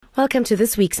Welcome to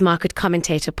this week's Market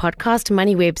Commentator podcast,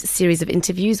 MoneyWeb's series of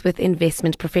interviews with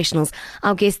investment professionals.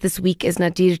 Our guest this week is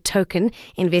Nadir Token,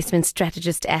 investment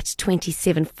strategist at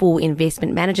 274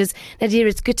 Investment Managers. Nadir,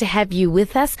 it's good to have you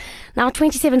with us. Now,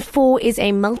 274 is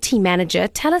a multi-manager.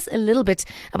 Tell us a little bit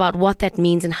about what that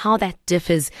means and how that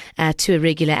differs to a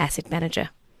regular asset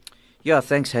manager. Yeah,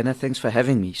 thanks, Hannah. Thanks for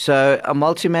having me. So a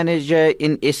multi-manager,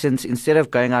 in essence, instead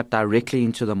of going out directly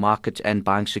into the market and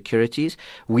buying securities,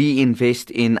 we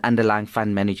invest in underlying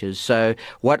fund managers. So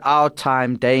what our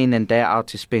time day in and day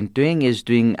out is spent doing is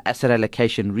doing asset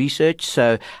allocation research.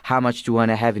 So how much do you want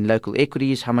to have in local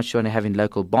equities? How much do you want to have in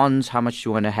local bonds? How much do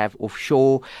you want to have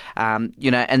offshore? And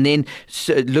then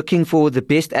looking for the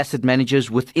best asset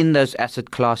managers within those asset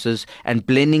classes and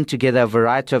blending together a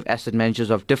variety of asset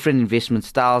managers of different investment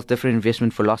styles, different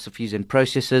investment philosophies and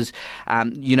processes,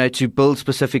 to build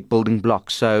specific building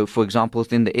blocks. So, for example,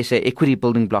 within the SA equity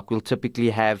building block, we'll typically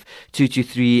have 2 to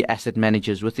 3 asset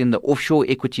managers. Within the offshore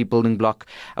equity building block,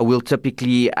 we'll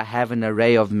typically have an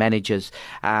array of managers.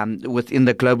 Within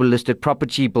the global listed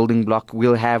property building block,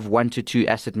 we'll have 1 to 2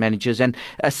 asset managers, and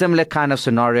a similar kind of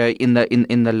scenario in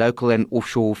the local and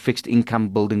offshore fixed income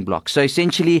building block. So,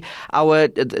 essentially,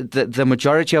 the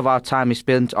majority of our time is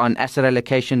spent on asset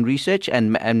allocation research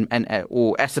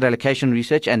or asset allocation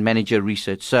research and manager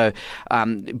research. So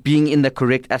being in the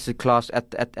correct asset class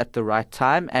at the right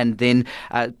time, and then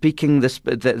picking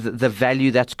the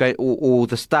value that's going, or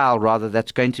the style rather,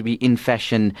 that's going to be in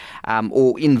fashion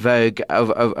or in vogue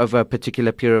over a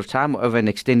particular period of time, over an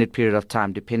extended period of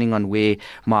time, depending on where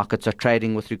markets are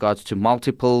trading with regards to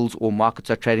multiples, or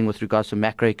markets are trading with regards to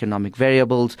macroeconomic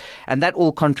variables. And that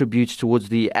all contributes towards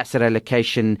the asset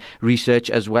allocation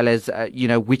research, as well as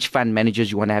which fund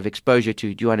managers you want to have exposure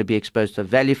to. Do you want to be exposed to a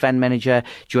value fund manager?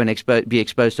 Do you want to be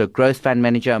exposed to a growth fund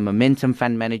manager, a momentum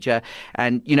fund manager?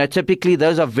 And, typically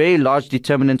those are very large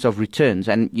determinants of returns.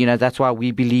 And, that's why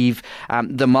we believe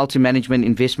the multi-management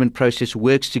investment process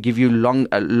works to give you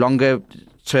longer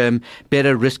term,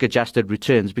 better risk-adjusted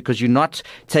returns, because you're not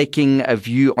taking a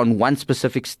view on one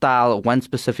specific style or one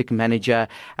specific manager,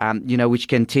 which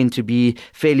can tend to be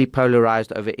fairly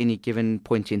polarized over any given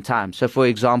point in time. So, for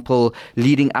example,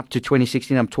 leading up to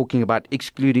 2016, I'm talking about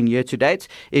excluding year-to-date.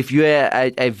 If you're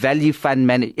a value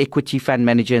equity fund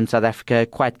manager in South Africa,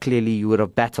 quite clearly you would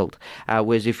have battled.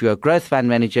 Whereas if you're a growth fund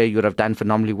manager, you would have done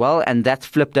phenomenally well, and that's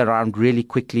flipped around really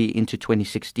quickly into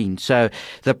 2016. So,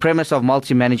 the premise of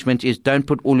multi-management is don't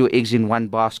put all your eggs in one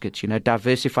basket.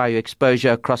 Diversify your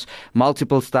exposure across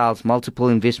multiple styles, multiple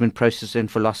investment processes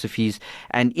and philosophies,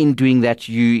 and in doing that,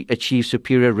 you achieve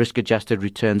superior risk-adjusted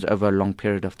returns over a long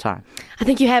period of time. I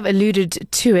think you have alluded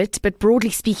to it, but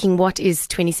broadly speaking, what is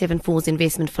 274's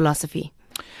investment philosophy?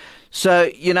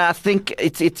 So, I think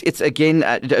it's again,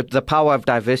 the power of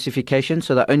diversification.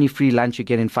 So the only free lunch you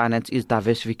get in finance is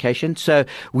diversification. So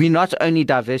we're not only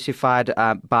diversified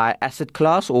by asset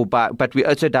class but we're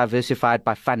also diversified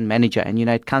by fund manager. And,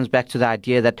 it comes back to the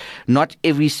idea that not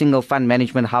every single fund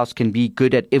management house can be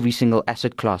good at every single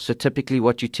asset class. So typically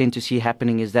what you tend to see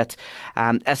happening is that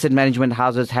asset management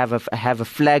houses have a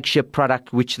flagship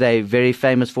product which they're very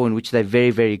famous for and which they're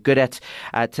very, very good at.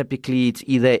 Typically it's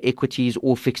either equities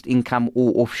or fixed income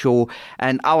or offshore.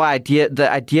 And the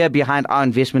idea behind our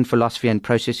investment philosophy and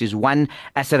process is, one,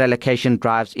 asset allocation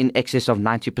drives in excess of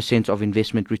 90% of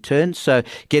investment returns. So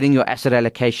getting your asset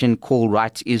allocation call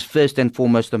right is first and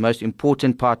foremost the most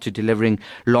important part to delivering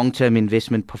long-term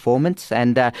investment performance.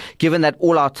 And given that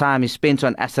all our time is spent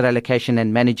on asset allocation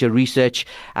and manager research,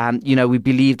 we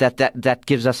believe that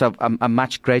gives us a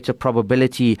much greater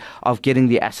probability of getting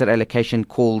the asset allocation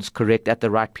calls correct at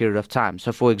the right period of time.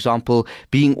 So, for example,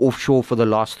 being offshore for the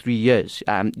last 3 years,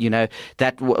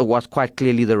 that was quite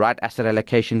clearly the right asset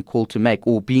allocation call to make.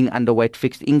 Or being underweight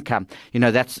fixed income,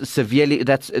 that's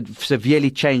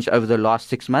severely changed over the last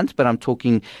 6 months, but I'm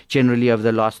talking generally over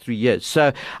the last 3 years.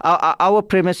 So our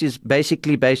premise is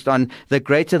basically based on the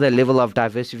greater the level of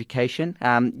diversification,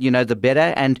 the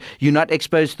better, and you're not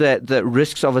exposed to the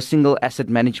risks of a single asset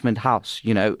management house.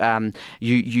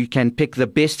 You can pick the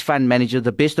best fund manager,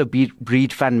 the best of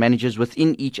breed fund managers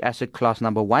within each asset class,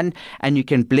 number one, and you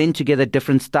can blend together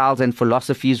different styles and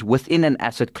philosophies within an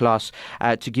asset class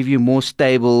to give you more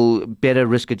stable, better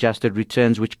risk-adjusted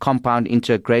returns, which compound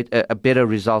into a better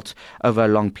result over a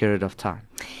long period of time.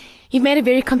 You've made a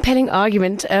very compelling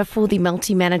argument for the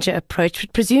multi-manager approach,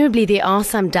 but presumably there are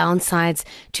some downsides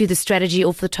to the strategy.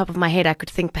 Off the top of my head, I could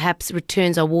think perhaps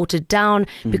returns are watered down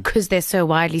because they're so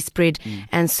widely spread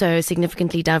and so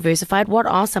significantly diversified. What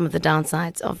are some of the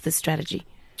downsides of this strategy?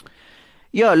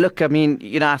 Yeah, look, I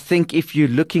mean, I think if you're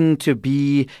looking to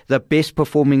be the best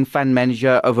performing fund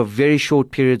manager over very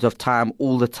short periods of time,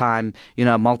 all the time,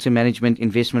 multi-management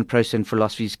investment process and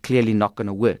philosophy is clearly not going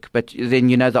to work. But then,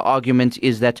 the argument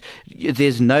is that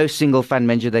there's no single fund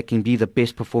manager that can be the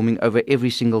best performing over every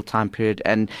single time period.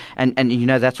 And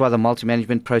that's why the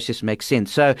multi-management process makes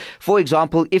sense. So, for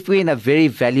example, if we're in a very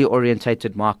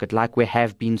value-orientated market, like we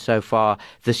have been so far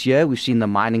this year, we've seen the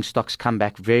mining stocks come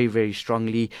back very, very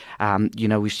strongly.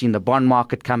 We've seen the bond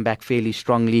market come back fairly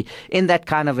strongly. In that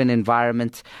kind of an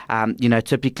environment,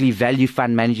 typically value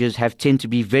fund managers tend to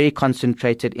be very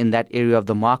concentrated in that area of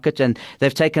the market, and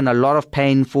they've taken a lot of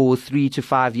pain for 3 to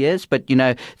 5 years, but,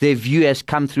 their view has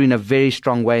come through in a very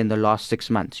strong way in the last 6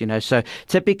 months, So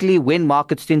typically when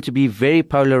markets tend to be very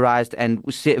polarized and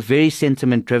very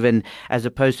sentiment driven, as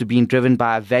opposed to being driven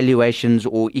by valuations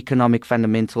or economic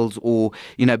fundamentals or,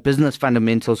 business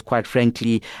fundamentals, quite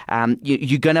frankly,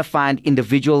 you're going to find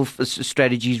individual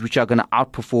strategies which are going to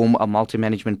outperform a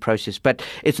multi-management process. But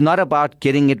it's not about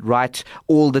getting it right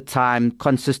all the time,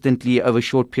 consistently over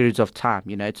short periods of time.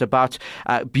 It's about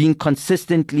being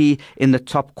consistently in the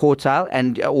top quartile,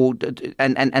 and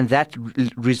that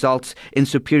results in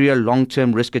superior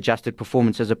long-term risk-adjusted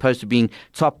performance, as opposed to being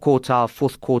top quartile,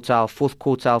 fourth quartile, first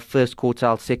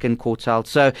quartile, second quartile.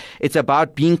 So it's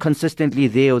about being consistently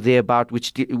there or thereabout,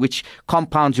 which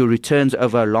compounds your returns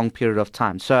over a long period of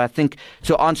time. So I think,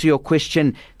 to answer your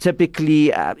question,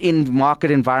 typically in market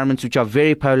environments which are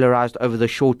very polarized over the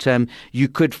short term, you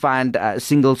could find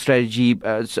single strategy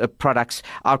products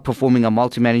outperforming a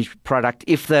multi-managed product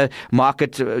if the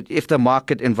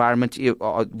market environment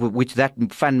which that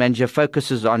fund manager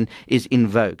focuses on is in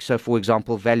vogue. So, for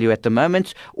example, value at the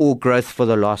moment or growth for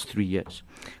the last 3 years.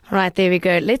 Right, there we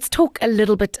go. Let's talk a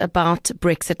little bit about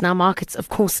Brexit. Now, markets, of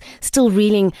course, still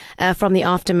reeling from the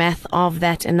aftermath of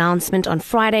that announcement on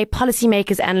Friday.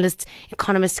 Policymakers, analysts,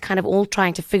 economists kind of all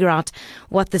trying to figure out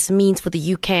what this means for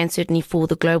the UK and certainly for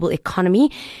the global economy.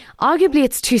 Arguably,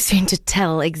 it's too soon to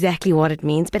tell exactly what it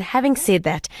means. But having said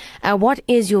that, what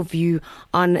is your view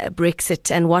on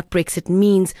Brexit and what Brexit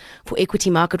means for equity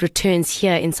market returns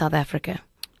here in South Africa?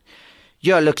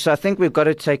 Yeah, look, so I think we've got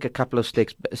to take a couple of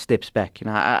steps back.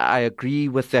 I agree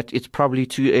with that. It's probably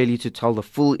too early to tell the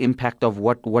full impact of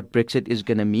what Brexit is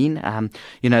going to mean.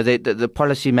 The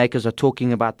policymakers are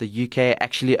talking about the UK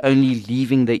actually only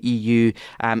leaving the EU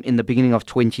in the beginning of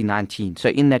 2019. So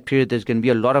in that period, there's going to be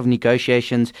a lot of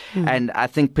negotiations. And I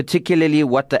think particularly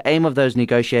what the aim of those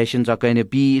negotiations are going to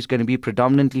be is going to be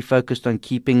predominantly focused on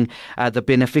keeping the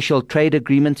beneficial trade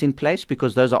agreements in place,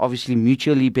 because those are obviously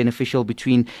mutually beneficial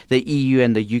between the EU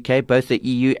and the UK. Both the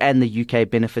EU and the UK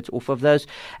benefits off of those.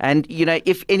 And,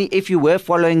 if you were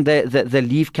following the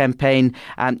Leave campaign,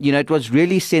 it was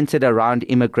really centered around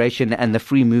immigration and the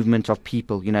free movement of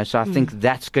people, So I think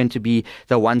that's going to be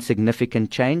the one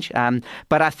significant change.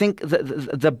 But I think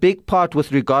the big part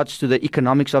with regards to the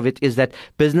economics of it is that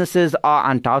businesses are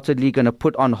undoubtedly going to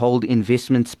put on hold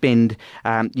investment spend,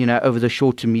 over the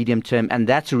short to medium term. And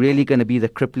that's really going to be the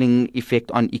crippling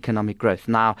effect on economic growth.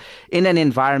 Now, in an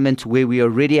environment where we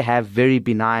already have very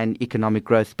benign economic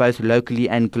growth, both locally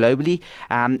and globally,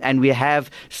 and we have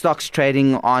stocks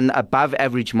trading on above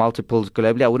average multiples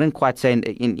globally. I wouldn't quite say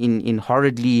in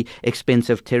horridly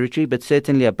expensive territory, but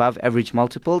certainly above average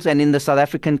multiples. And in the South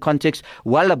African context,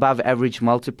 well above average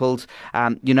multiples.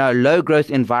 A low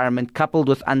growth environment coupled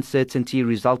with uncertainty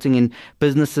resulting in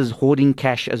businesses hoarding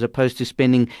cash as opposed to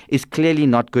spending is clearly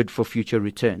not good for future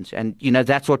returns. And,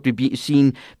 that's what we've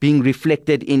seen being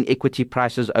reflected in equity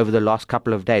prices over the last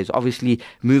couple of days. Obviously,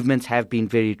 movements have been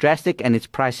very drastic, and it's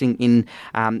pricing in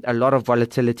a lot of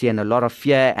volatility and a lot of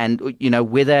fear. And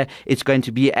whether it's going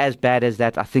to be as bad as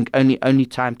that, I think only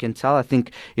time can tell. I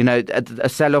think a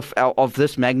sell-off of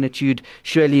this magnitude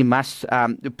surely must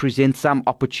present some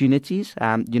opportunities.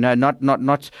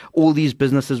 Not all these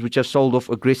businesses which are sold off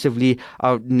aggressively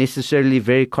are necessarily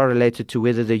very correlated to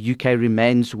whether the UK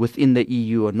remains within the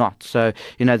EU or not. So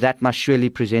that must surely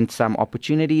present some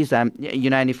opportunities. And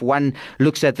if one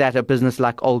looks at that, a business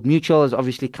like Old Mutual has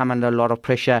obviously come under a lot of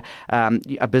pressure.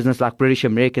 A business like British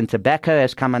American Tobacco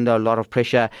has come under a lot of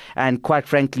pressure. And quite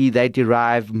frankly, they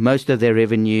derive most of their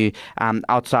revenue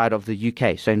outside of the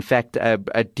UK. So in fact,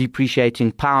 a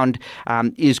depreciating pound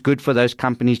is good for those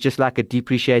companies, just like a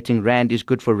depreciating rand is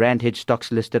good for rand hedge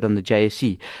stocks listed on the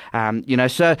JSE.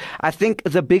 So I think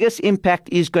the biggest impact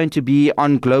is going to be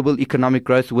on global economic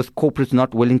growth, with corporates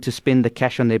not willing to spend the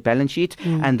cash on their balance sheet.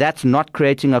 And that's not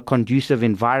creating a conducive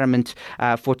environment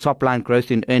for top line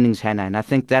growth in earnings, Hannah. And I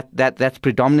think that's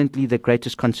predominantly the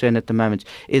greatest concern at the moment,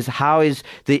 is how is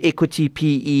the equity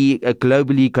PE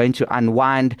globally going to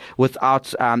unwind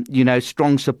without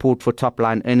strong support for top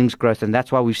line earnings growth. And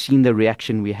that's why we've seen the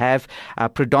reaction we have,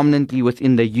 predominantly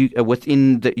within the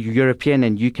European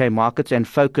and UK markets, and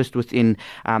focused within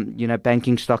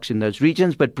banking stocks in those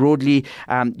regions, but broadly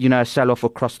a sell-off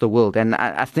across the world. And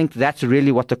I think that's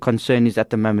really what the concern is at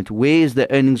the moment. Where is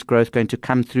the earnings growth going to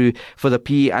come through for the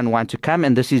PE unwind to come?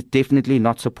 And this is definitely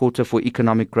not supportive for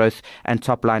economic growth and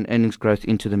top line earnings growth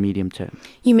into the medium term.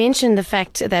 You mentioned the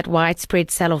fact that widespread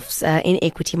sell-offs in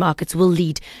equity markets will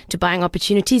lead to buying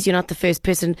opportunities. You're not the first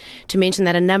person to mention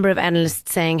that. A number of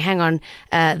analysts saying, hang on,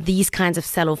 these kinds of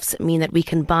sell-offs mean that we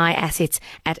can buy assets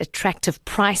at attractive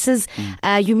prices.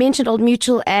 You mentioned Old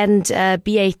Mutual and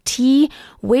BAT.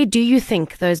 Where do you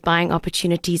think those buying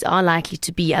opportunities are likely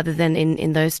to be, other than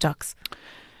in those stocks?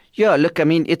 Yeah, look, I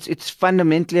mean, it's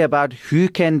fundamentally about who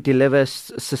can deliver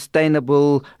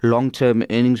sustainable long-term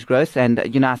earnings growth. And,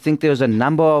 I think there's a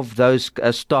number of those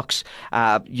stocks,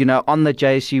 on the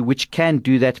JSE which can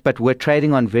do that, but we're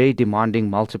trading on very demanding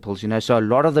multiples, So a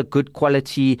lot of the good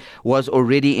quality was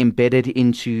already embedded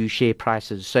into share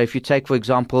prices. So if you take, for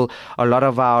example, a lot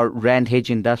of our Rand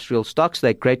hedge industrial stocks,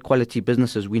 they're great quality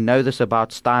businesses. We know this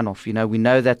about Steinhoff. We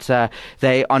know that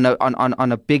they on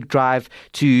a big drive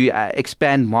to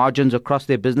expand margins across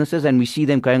their businesses, and we see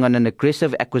them going on an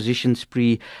aggressive acquisition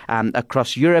spree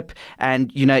across Europe.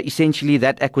 And essentially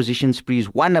that acquisition spree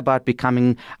is one about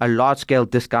becoming a large-scale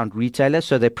discount retailer,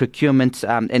 so their procurement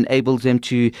enables them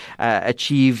to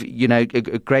achieve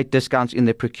great discounts in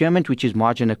their procurement, which is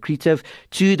margin accretive.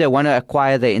 Two, they want to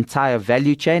acquire the entire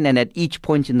value chain, and at each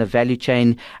point in the value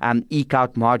chain eke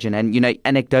out margin. And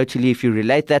anecdotally, if you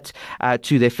relate that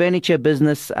to their furniture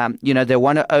business, they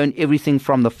want to own everything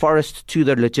from the forest to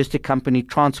the logistic company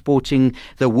transporting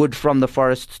the wood from the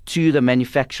forest to the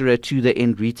manufacturer to the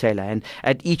end retailer. And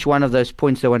at each one of those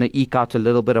points, they want to eke out a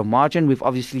little bit of margin. We've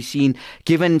obviously seen,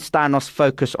 given Steinhoff's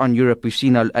focus on Europe, we've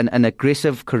seen an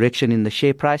aggressive correction in the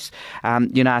share price.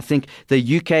 I think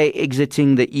the UK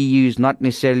exiting the EU is not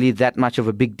necessarily that much of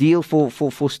a big deal for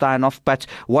Steinhoff, but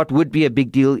what would be a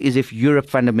big deal is if Europe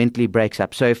fundamentally breaks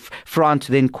up. So if France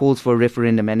then calls for a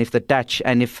referendum, and if the Dutch,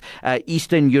 and if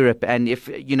Eastern Europe, and if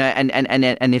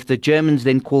and if the Germans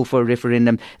then call for a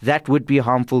referendum, that would be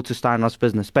harmful to Steinhoff's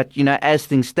business. But as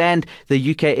things stand,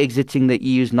 the UK exiting the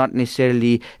EU is not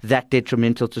necessarily that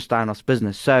detrimental to Steinhoff's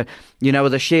business. So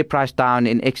with a share price down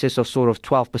in excess of sort of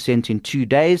 12% in 2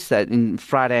 days, in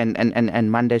Friday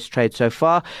and Monday's trade so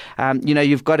far,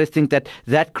 you've got to think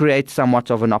that creates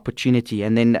somewhat of an opportunity.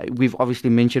 And then we've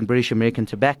obviously mentioned British American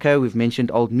Tobacco, we've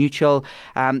mentioned Old Mutual,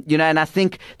 and I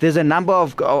think there's a number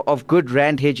of good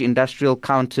Rand hedge industrial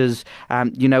counters,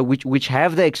 which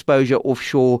have the exposure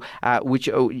offshore, which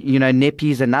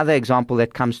NEPI is another example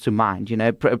that comes to mind.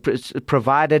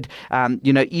 Provided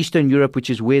Eastern Europe, which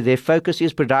is where their focus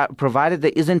is, provided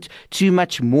there isn't too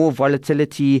much more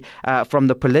volatility from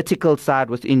the political side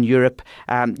within Europe,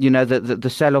 the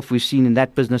sell-off we've seen in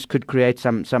that business could create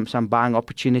some buying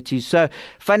opportunities. So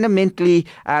fundamentally,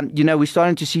 we're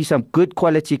starting to see some good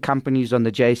quality companies on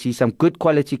the JSE, some good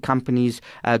quality companies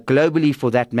globally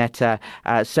for that matter,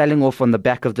 selling off on the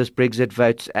back of this Brexit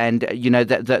vote, and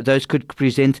those could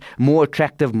present more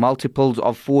attractive multiples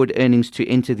of forward earnings to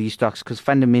enter these stocks, because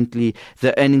fundamentally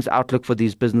the earnings outlook for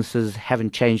these businesses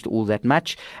haven't changed all that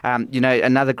much.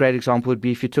 Another great example would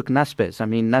be if you took Naspers. I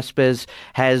mean, Naspers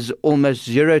has almost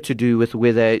zero to do with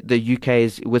whether the UK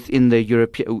is within the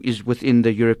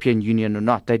European Union or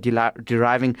not. They're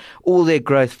deriving all their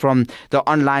growth from the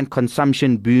online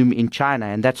consumption boom in China,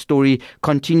 and that story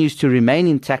continues to remain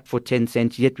intact for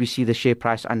Tencent, yet we see the share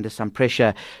price under some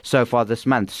pressure so far this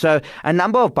month. So a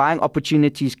number of buying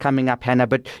opportunities coming up, Hannah,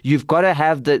 but you've got to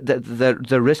have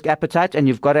the risk appetite, and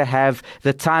you've got to have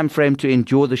the time frame to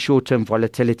endure the short-term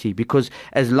volatility, because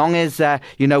as long as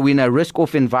we're in a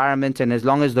risk-off environment, and as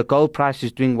long as the gold price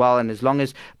is doing well, and as long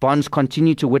as bonds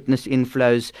continue to witness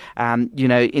inflows,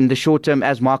 in the short term,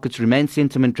 as markets remain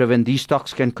sentiment-driven, these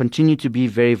stocks can continue to be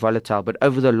very volatile. But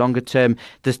over the longer term,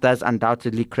 this does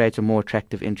undoubtedly create a more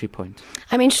attractive entry point.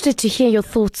 I'm interested to hear your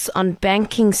thoughts on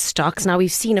banking stocks. Now,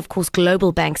 we've seen, of course,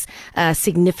 global banks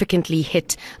significantly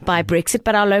hit by Brexit,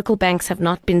 but our local banks have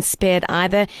not been spared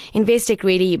either. Investec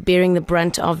really bearing the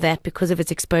brunt of that because of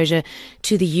its exposure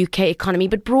to the UK economy.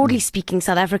 But broadly speaking,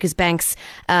 South Africa's banks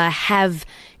have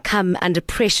come under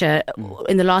pressure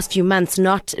in the last few months,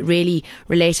 not really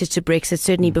related to Brexit,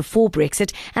 certainly before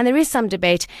Brexit. And there is some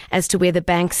debate as to whether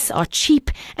banks are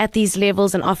cheap at these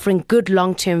levels and offering good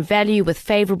long-term value with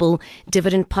favourable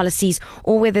dividend policies,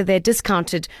 or whether they're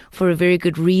discounted for a very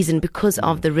good reason because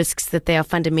of the risks that they are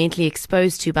fundamentally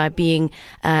exposed to by being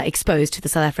exposed to the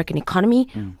South African economy.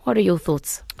 What are your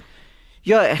thoughts?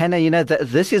 Yeah, Hannah,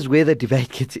 this is where the debate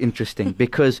gets interesting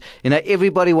because,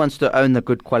 everybody wants to own the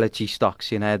good quality stocks.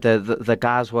 The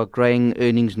guys who are growing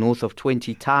earnings north of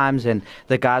 20 times and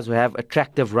the guys who have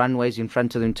attractive runways in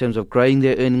front of them in terms of growing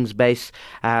their earnings base,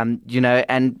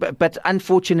 but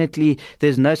unfortunately,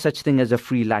 there's no such thing as a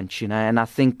free lunch, and I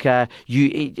think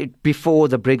before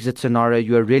the Brexit scenario,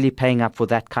 you are really paying up for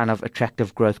that kind of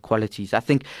attractive growth qualities. I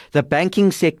think the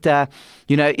banking sector,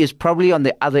 is probably on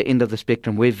the other end of the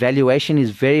spectrum where valuation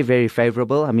is very, very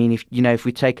favorable. I mean, if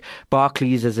we take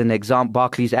Barclays as an example,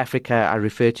 Barclays Africa, I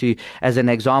refer to as an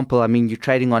example. I mean, you're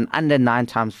trading on under 9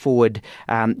 times forward,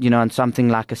 on something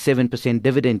like a 7%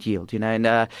 dividend yield, and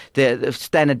the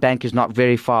Standard Bank is not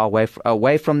very far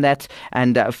away from that.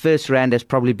 And First Rand has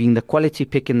probably been the quality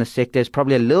pick in the sector. It's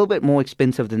probably a little bit more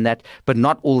expensive than that, but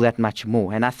not all that much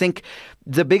more. And I think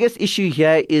the biggest issue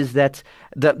here is that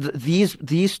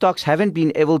these stocks haven't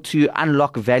been able to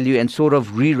unlock value and sort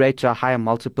of re-rate to a higher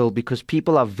multiple because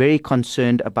people are very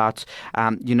concerned about,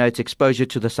 its exposure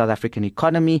to the South African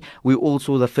economy. We all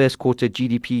saw the first quarter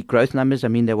GDP growth numbers. I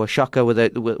mean, they were shocker with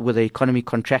the economy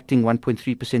contracting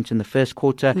 1.3% in the first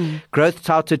quarter. Growth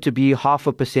touted to be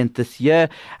 0.5% this year,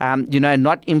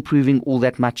 not improving all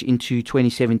that much into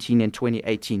 2017 and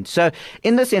 2018. So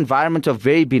in this environment of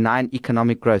very benign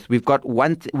economic growth, we've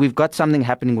got something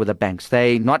happening with the banks.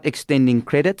 They're not extending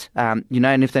credit, and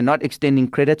if they're not extending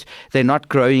credit, they're not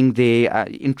growing their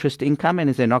interest income. And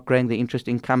if they're not growing their interest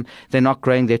income, they're not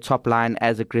growing their top line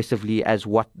as aggressively as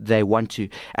what they want to.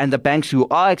 And the banks who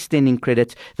are extending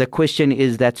credit, the question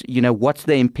is that, what's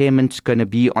the impairment going to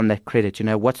be on that credit?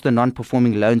 What's the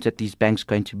non-performing loans at these banks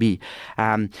going to be?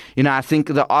 I think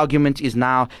the argument is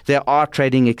now they are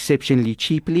trading exceptionally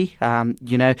cheaply,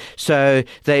 so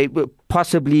they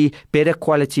possibly better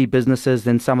quality businesses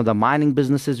than some of the mining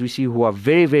businesses we see who are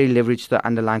very, very leveraged to the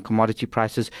underlying commodity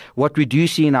prices. What we do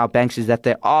see in our banks is that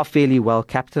they are fairly well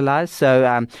capitalized. So,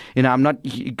 I'm not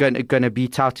going to be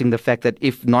touting the fact that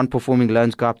if non-performing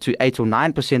loans go up to 8 or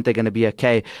 9%, they're going to be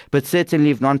okay. But certainly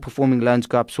if non-performing loans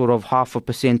go up sort of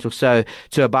 0.5% or so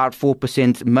to about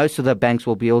 4%, most of the banks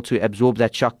will be able to absorb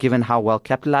that shock given how well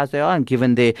capitalized they are and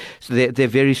given their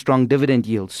very strong dividend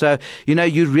yield. So,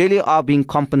 you really are being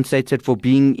compensated for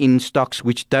being in stocks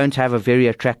which don't have a very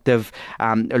attractive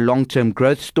long-term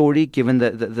growth story, given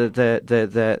the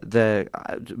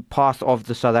path of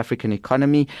the South African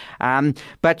economy.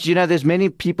 But there's many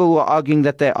people who are arguing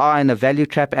that they are in a value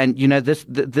trap, and this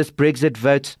Brexit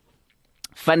vote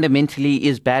fundamentally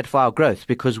is bad for our growth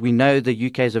because we know the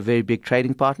UK is a very big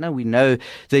trading partner. We know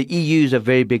the EU is a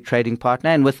very big trading partner.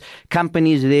 And with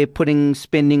companies there putting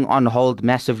spending on hold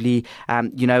massively,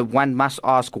 one must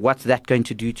ask what's that going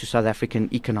to do to South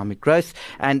African economic growth?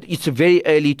 And it's very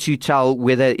early to tell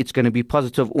whether it's going to be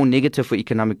positive or negative for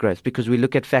economic growth because we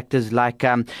look at factors like,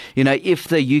 if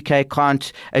the UK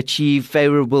can't achieve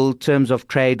favorable terms of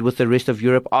trade with the rest of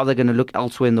Europe, are they going to look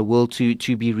elsewhere in the world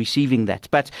to be receiving that?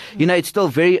 But, it's still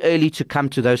very early to come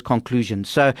to those conclusions.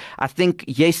 So I think,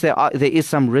 yes, there is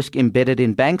some risk embedded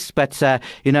in banks, but, at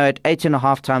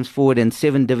 8.5 times forward and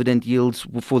 7 dividend yields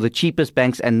for the cheapest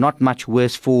banks and not much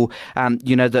worse for,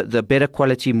 the better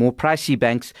quality, more pricey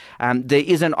banks, there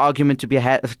is an argument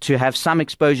to have some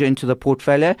exposure into the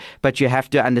portfolio, but you have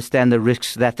to understand the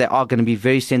risks that they are going to be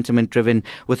very sentiment driven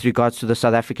with regards to the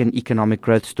South African economic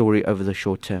growth story over the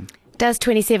short term. Does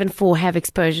 27.4 have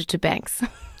exposure to banks?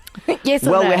 Yes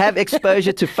or well, no? We have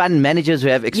exposure to fund managers who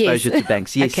have exposure to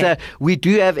banks. Yes, okay. So we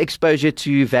do have exposure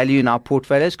to value in our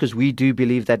portfolios because we do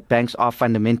believe that banks are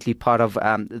fundamentally part of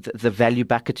the value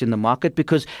bucket in the market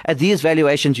because at these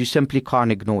valuations, you simply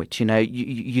can't ignore it.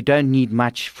 You don't need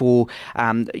much for,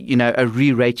 a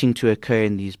re-rating to occur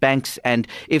in these banks. And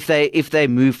if they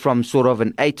move from sort of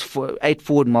an 8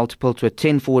 forward multiple to a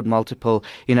 10 forward multiple,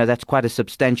 that's quite a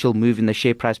substantial move in the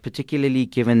share price, particularly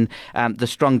given the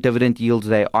strong dividend yields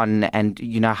they are and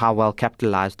how well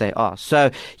capitalized they are.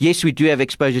 So yes, we do have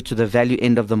exposure to the value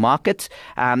end of the market,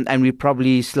 and we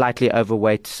probably slightly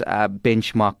overweight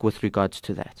benchmark with regards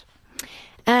to that.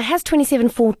 Has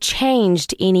 27.4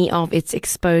 changed any of its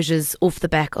exposures off the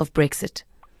back of Brexit?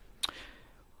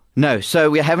 No, so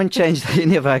we haven't changed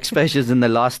any of our exposures in the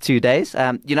last 2 days.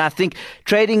 I think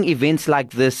trading events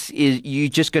like this is you're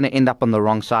just going to end up on the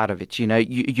wrong side of it.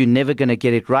 You're never going to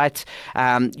get it right.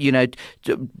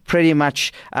 Pretty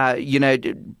much,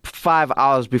 5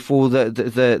 hours before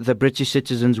the British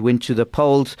citizens went to the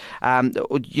polls,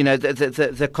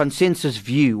 the consensus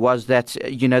view was that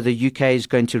the UK is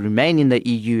going to remain in the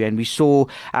EU, and we saw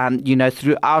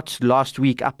throughout last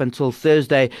week up until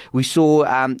Thursday, we saw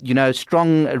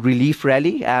strong relief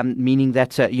rally, meaning that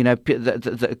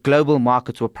the global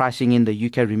markets were pricing in the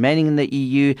UK remaining in the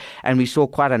EU, and we saw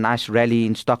quite a nice rally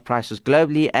in stock prices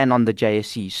globally and on the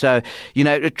JSE. So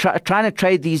trying to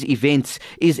trade these events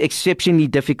is exceptionally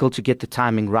difficult to get the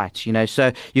timing right.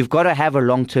 So you've got to have a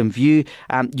long-term view,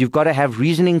 you've got to have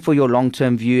reasoning for your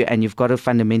long-term view, and you've got to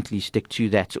fundamentally stick to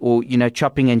that. Or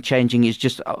chopping and changing is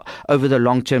just over the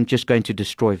long term just going to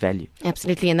destroy value.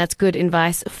 Absolutely, and that's good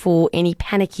advice for any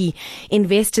panicky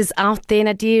investors out there.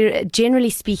 Nadir, generally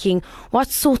speaking, what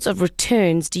sorts of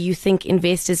returns do you think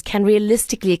investors can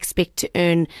realistically expect to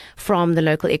earn from the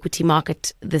local equity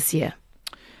market this year?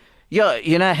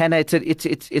 Yeah, Hannah,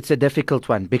 it's a difficult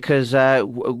one because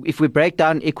if we break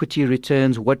down equity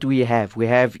returns, what do we have?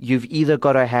 You've either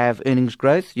got to have earnings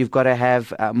growth, you've got to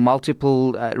have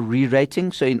multiple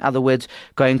re-rating. So in other words,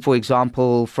 going, for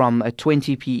example, from a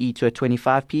 20 PE to a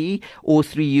 25 PE, or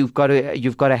 3, you've got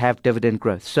to have dividend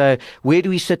growth. So where do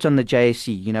we sit on the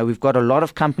JSE? We've got a lot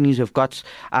of companies who've got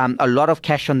a lot of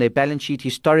cash on their balance sheet,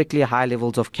 historically high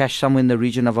levels of cash, somewhere in the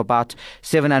region of about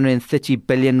 730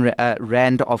 billion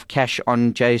rand of cash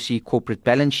on JSE corporate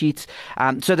balance sheets.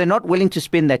 So they're not willing to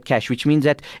spend that cash, which means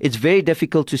that it's very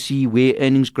difficult to see where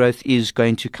earnings growth is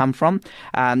going to come from.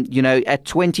 At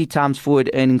 20 times forward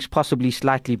earnings, possibly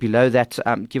slightly below that,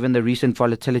 given the recent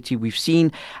volatility we've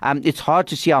seen, it's hard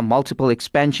to see how multiple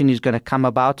expansion is going to come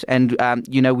about. And,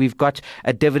 we've got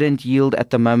a dividend yield at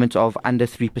the moment of under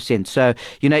 3%. So,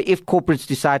 if corporates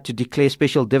decide to declare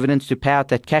special dividends to pay out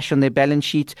that cash on their balance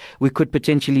sheet, we could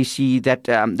potentially see that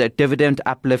the dividend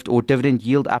uplift or dividend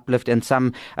yield uplift and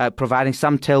some providing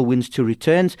some tailwinds to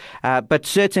returns. But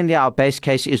certainly our base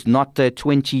case is not the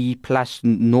 20 plus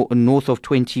north of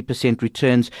 20%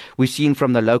 returns we've seen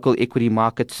from the local equity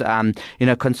markets,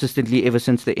 consistently ever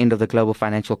since the end of the global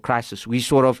financial crisis. We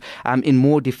sort of in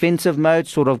more defensive mode,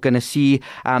 sort of going to see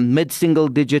mid-single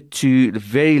digit to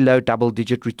very low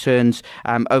double-digit returns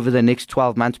over the next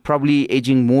 12 months, probably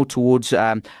edging more towards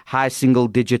high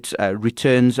single-digit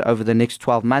returns over the next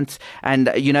 12 months. And,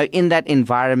 in that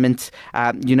environment,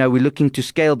 we're looking to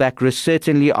scale back risk.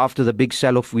 Certainly after the big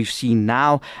sell-off we've seen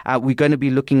now, we're going to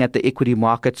be looking at the equity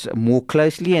markets more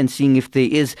closely and seeing if there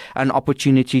is an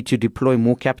opportunity to deploy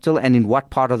more capital and in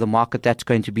what part of the market that's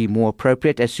going to be more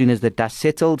appropriate as soon as the dust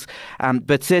settles.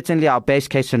 But certainly our base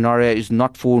case scenario is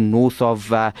not for north of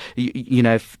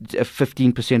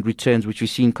 15% returns, which we've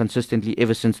seen consistently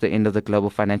ever since the end of the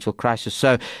global financial crisis.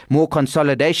 So more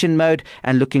consolidation mode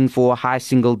and looking for high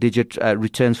single-digit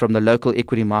returns from the local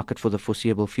equity market for the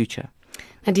foreseeable future.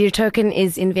 Nadir Token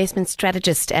is investment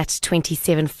strategist at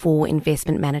 274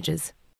 Investment Managers.